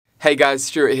Hey guys,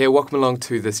 Stewart here, welcome along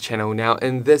to this channel. Now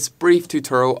in this brief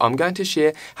tutorial, I'm going to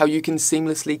share how you can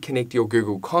seamlessly connect your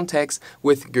Google Contacts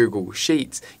with Google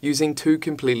Sheets using two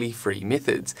completely free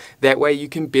methods. That way you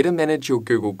can better manage your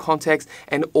Google Contacts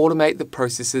and automate the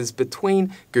processes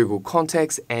between Google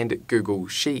Contacts and Google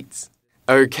Sheets.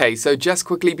 Okay, so just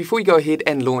quickly, before you go ahead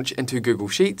and launch into Google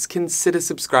Sheets, consider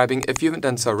subscribing if you haven't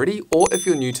done so already, or if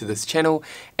you're new to this channel,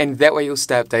 and that way you'll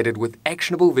stay updated with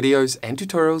actionable videos and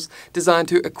tutorials designed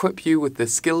to equip you with the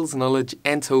skills, knowledge,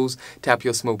 and tools to help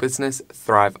your small business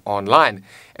thrive online.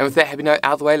 And with that happy note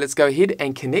out of the way, let's go ahead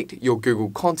and connect your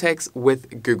Google Contacts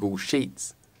with Google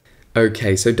Sheets.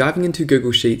 Okay, so diving into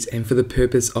Google Sheets, and for the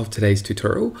purpose of today's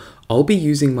tutorial, I'll be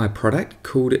using my product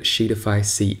called Sheetify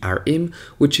CRM,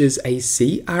 which is a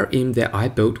CRM that I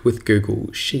built with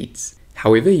Google Sheets.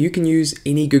 However, you can use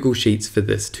any Google Sheets for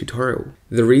this tutorial.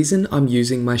 The reason I'm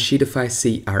using my Sheetify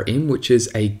CRM, which is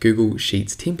a Google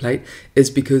Sheets template, is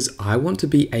because I want to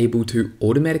be able to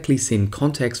automatically send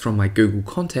contacts from my Google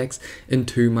Contacts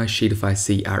into my Sheetify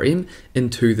CRM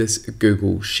into this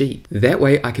Google Sheet. That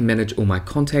way I can manage all my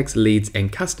contacts, leads,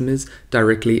 and customers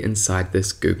directly inside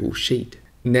this Google Sheet.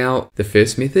 Now, the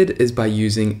first method is by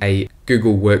using a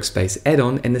Google Workspace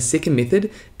add-on, and the second method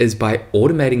is by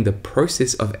automating the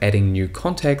process of adding new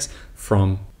contacts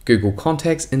from Google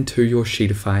Contacts into your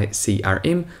Sheetify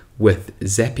CRM with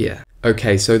Zapier.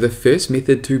 Okay, so the first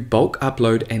method to bulk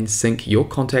upload and sync your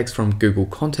contacts from Google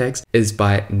Contacts is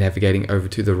by navigating over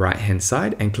to the right-hand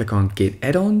side and click on Get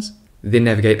Add-ons, then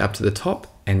navigate up to the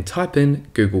top and type in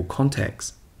Google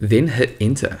Contacts, then hit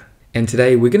Enter. And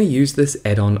today we're going to use this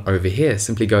add-on over here.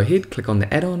 Simply go ahead, click on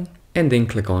the add-on, and then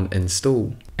click on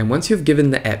Install. And once you've given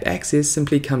the app access,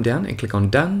 simply come down and click on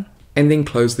Done, and then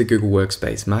close the Google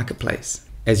Workspace Marketplace.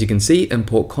 As you can see,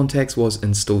 Import Contacts was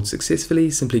installed successfully.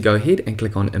 Simply go ahead and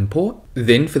click on Import.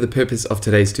 Then for the purpose of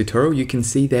today's tutorial, you can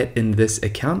see that in this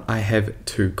account, I have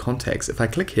two contacts. If I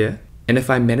click here, and if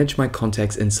I manage my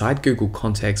contacts inside Google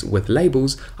Contacts with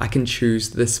labels, I can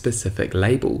choose the specific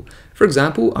label. For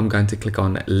example, I'm going to click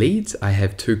on Leads. I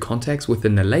have two contacts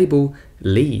within the label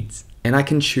Leads, and I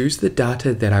can choose the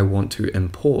data that I want to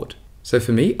import. So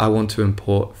for me, I want to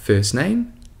import first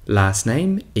name, last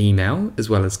name, email, as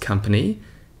well as company,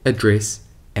 address,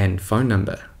 and phone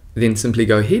number. Then simply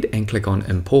go ahead and click on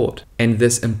Import, and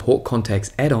this Import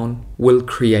Contacts add-on will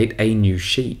create a new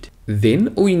sheet.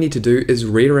 Then all you need to do is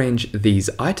rearrange these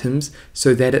items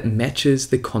so that it matches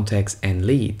the contacts and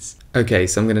leads. Okay,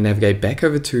 so I'm going to navigate back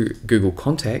over to Google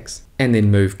Contacts and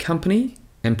then move company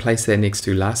and place that next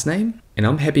to last name. And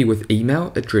I'm happy with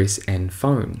email, address, and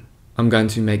phone. I'm going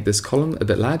to make this column a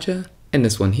bit larger and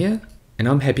this one here, and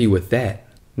I'm happy with that.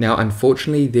 Now,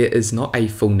 unfortunately, there is not a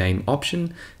full name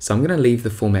option, so I'm going to leave the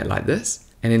format like this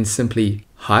and then simply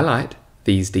highlight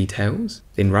these details,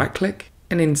 then right click,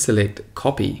 and then select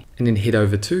copy, and then head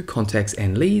over to contacts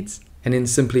and leads, and then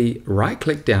simply right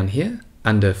click down here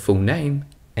under full name,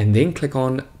 and then click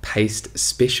on paste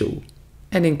special,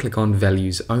 and then click on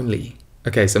values only.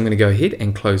 Okay, so I'm going to go ahead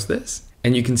and close this,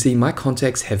 and you can see my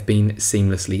contacts have been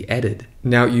seamlessly added.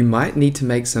 Now you might need to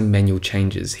make some manual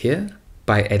changes here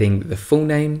by adding the full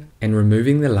name and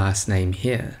removing the last name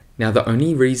here. Now the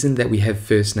only reason that we have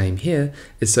first name here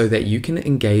is so that you can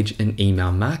engage in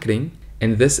email marketing,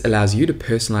 and this allows you to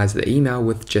personalize the email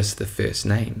with just the first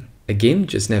name. Again,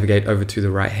 just navigate over to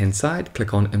the right hand side,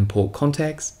 click on Import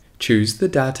Contacts, choose the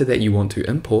data that you want to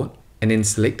import, and then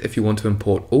select if you want to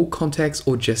import all contacts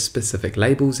or just specific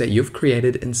labels that you've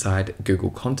created inside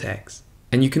Google Contacts.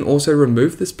 And you can also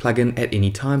remove this plugin at any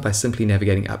time by simply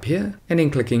navigating up here and then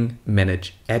clicking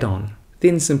Manage Add-on.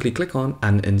 Then simply click on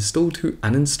Uninstall to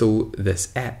uninstall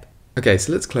this app. Okay,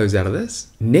 so let's close out of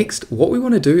this. Next, what we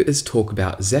want to do is talk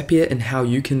about Zapier and how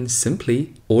you can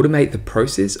simply automate the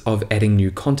process of adding new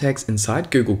contacts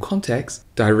inside Google Contacts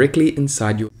directly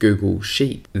inside your Google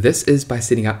Sheet. This is by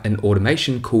setting up an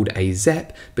automation called a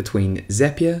Zap between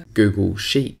Zapier, Google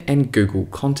Sheet, and Google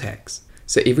Contacts.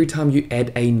 So every time you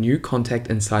add a new contact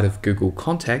inside of Google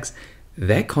Contacts,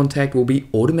 that contact will be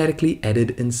automatically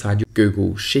added inside your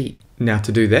Google Sheet. Now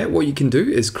to do that, what you can do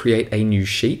is create a new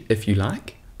sheet if you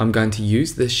like. I'm going to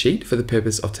use this sheet for the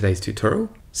purpose of today's tutorial.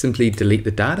 Simply delete the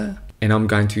data, and I'm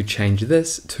going to change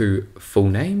this to full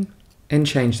name and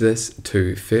change this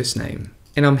to first name.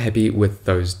 And I'm happy with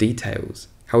those details.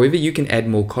 However, you can add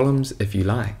more columns if you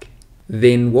like.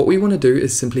 Then what we want to do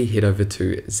is simply head over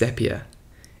to Zapier.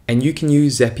 And you can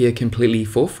use Zapier completely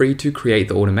for free to create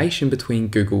the automation between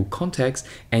Google Contacts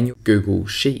and your Google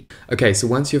Sheet. Okay, so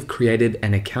once you've created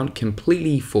an account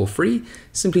completely for free,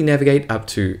 simply navigate up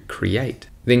to Create.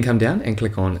 Then come down and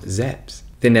click on Zaps.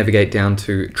 Then navigate down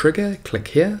to Trigger, click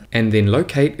here, and then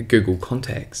locate Google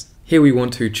Contacts. Here we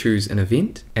want to choose an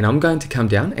event, and I'm going to come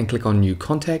down and click on New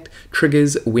Contact,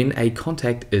 triggers when a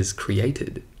contact is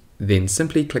created. Then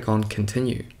simply click on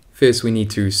Continue. First we need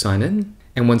to sign in,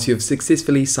 and once you have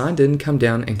successfully signed in, come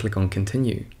down and click on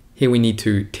Continue. Here we need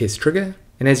to test trigger,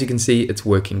 and as you can see it's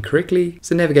working correctly,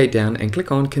 so navigate down and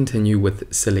click on Continue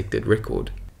with selected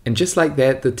record. And just like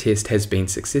that, the test has been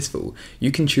successful.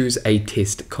 You can choose a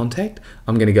test contact.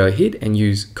 I'm going to go ahead and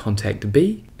use contact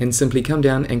B and simply come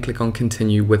down and click on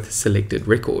Continue with selected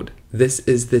record. This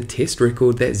is the test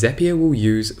record that Zapier will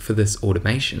use for this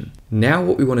automation. Now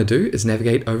what we want to do is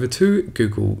navigate over to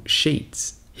Google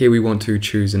Sheets. Here we want to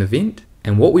choose an event.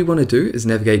 And what we want to do is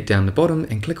navigate down the bottom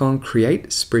and click on Create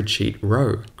Spreadsheet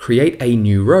Row. Create a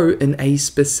new row in a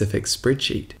specific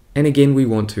spreadsheet. And again, we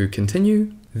want to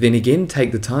continue. Then again,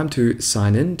 take the time to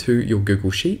sign in to your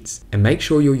Google Sheets and make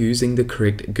sure you're using the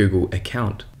correct Google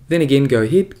account. Then again, go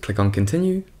ahead, click on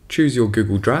Continue, choose your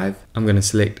Google Drive. I'm going to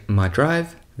select My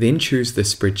Drive, then choose the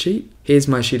spreadsheet. Here's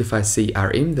my Sheetify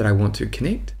CRM that I want to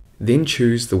connect. Then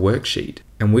choose the worksheet.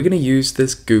 And we're going to use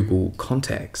this Google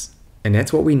Contacts. And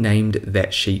that's what we named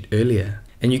that sheet earlier.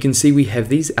 And you can see we have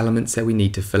these elements that we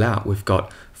need to fill out. We've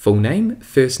got full name,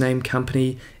 first name,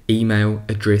 company, email,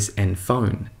 address, and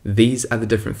phone. These are the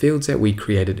different fields that we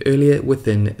created earlier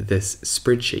within this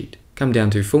spreadsheet. Come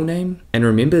down to full name, and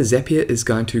remember Zapier is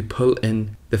going to pull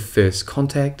in the first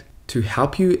contact to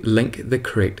help you link the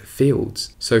correct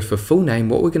fields. So for full name,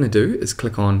 what we're going to do is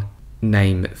click on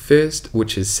name first,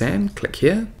 which is Sam, click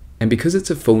here. And because it's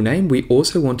a full name, we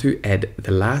also want to add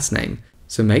the last name.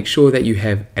 So make sure that you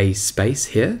have a space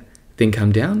here, then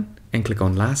come down and click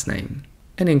on last name,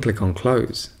 and then click on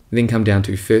close. Then come down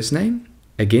to first name.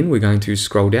 Again, we're going to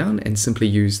scroll down and simply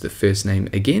use the first name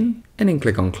again, and then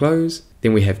click on close.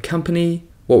 Then we have company.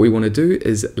 What we want to do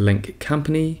is link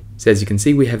company. So as you can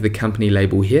see, we have the company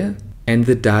label here and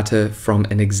the data from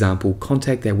an example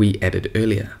contact that we added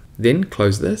earlier. Then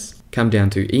close this, come down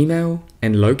to email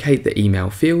and locate the email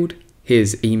field.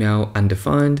 Here's email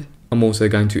undefined. I'm also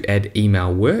going to add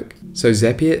email work. So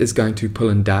Zapier is going to pull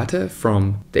in data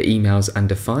from the emails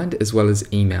undefined as well as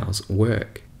emails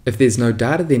work. If there's no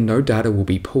data, then no data will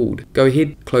be pulled. Go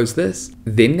ahead, close this,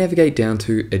 then navigate down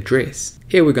to address.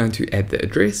 Here we're going to add the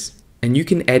address, and you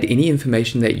can add any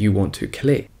information that you want to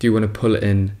collect. Do you want to pull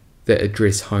in the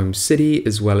address home city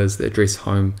as well as the address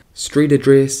home street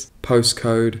address,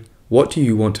 postcode? What do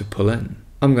you want to pull in?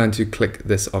 I'm going to click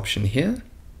this option here.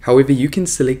 However, you can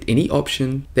select any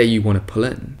option that you want to pull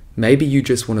in. Maybe you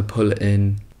just want to pull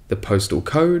in the postal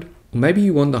code, or maybe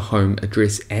you want the home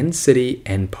address and city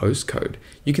and postcode.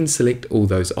 You can select all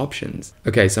those options.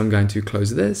 Okay, so I'm going to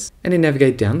close this and then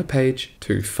navigate down the page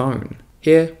to phone.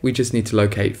 Here, we just need to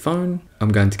locate phone.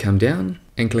 I'm going to come down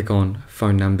and click on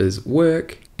phone numbers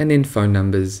work and then phone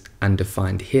numbers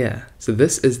undefined here. So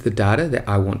this is the data that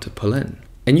I want to pull in.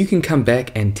 And you can come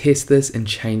back and test this and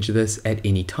change this at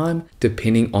any time,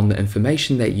 depending on the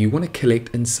information that you want to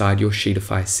collect inside your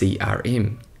Sheetify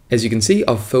CRM. As you can see,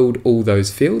 I've filled all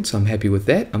those fields, so I'm happy with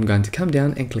that. I'm going to come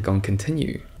down and click on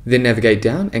Continue. Then navigate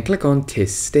down and click on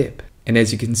Test Step. And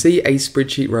as you can see, a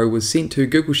spreadsheet row was sent to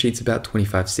Google Sheets about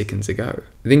 25 seconds ago.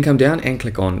 Then come down and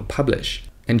click on Publish.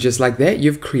 And just like that,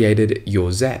 you've created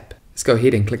your Zap. Let's go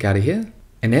ahead and click out of here.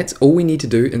 And that's all we need to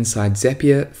do inside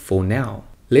Zapier for now.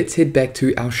 Let's head back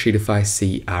to our Sheetify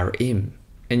CRM.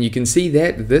 And you can see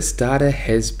that this data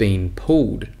has been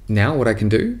pulled. Now what I can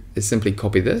do is simply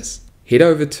copy this, head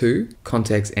over to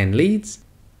Contacts and Leads,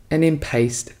 and then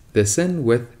paste this in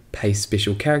with Paste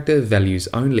Special Character Values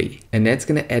Only. And that's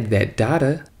going to add that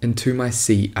data into my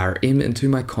CRM, into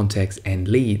my contacts and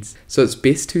leads. So it's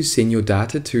best to send your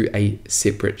data to a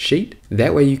separate sheet.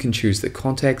 That way you can choose the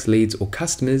contacts, leads, or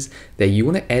customers that you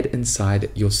want to add inside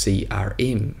your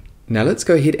CRM. Now let's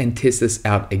go ahead and test this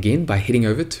out again by heading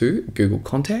over to Google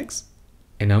Contacts.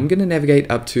 And I'm going to navigate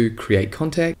up to Create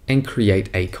Contact and Create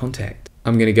a Contact.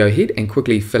 I'm going to go ahead and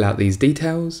quickly fill out these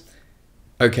details.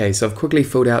 Okay, so I've quickly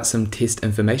filled out some test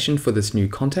information for this new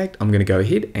contact. I'm going to go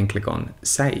ahead and click on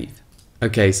Save.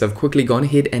 Okay, so I've quickly gone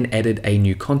ahead and added a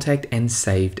new contact and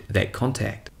saved that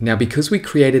contact. Now, because we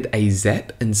created a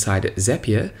Zap inside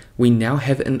Zapier, we now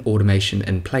have an automation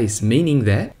in place, meaning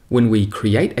that when we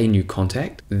create a new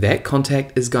contact, that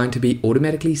contact is going to be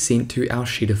automatically sent to our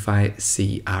Sheetify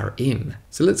CRM.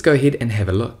 So let's go ahead and have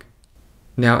a look.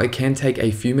 Now, it can take a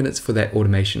few minutes for that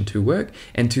automation to work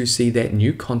and to see that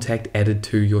new contact added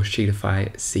to your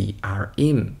Sheetify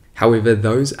CRM. However,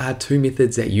 those are two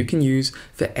methods that you can use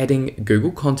for adding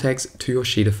Google Contacts to your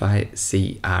Sheetify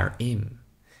CRM.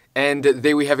 And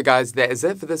there we have it, guys. That is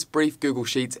it for this brief Google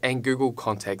Sheets and Google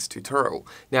Contacts tutorial.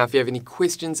 Now, if you have any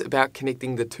questions about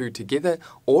connecting the two together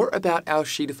or about our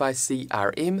Sheetify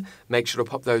CRM, make sure to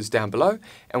pop those down below.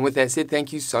 And with that said,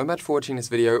 thank you so much for watching this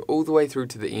video all the way through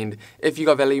to the end. If you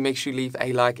got value, make sure you leave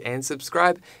a like and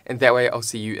subscribe, and that way I'll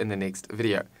see you in the next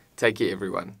video. Take care,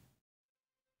 everyone.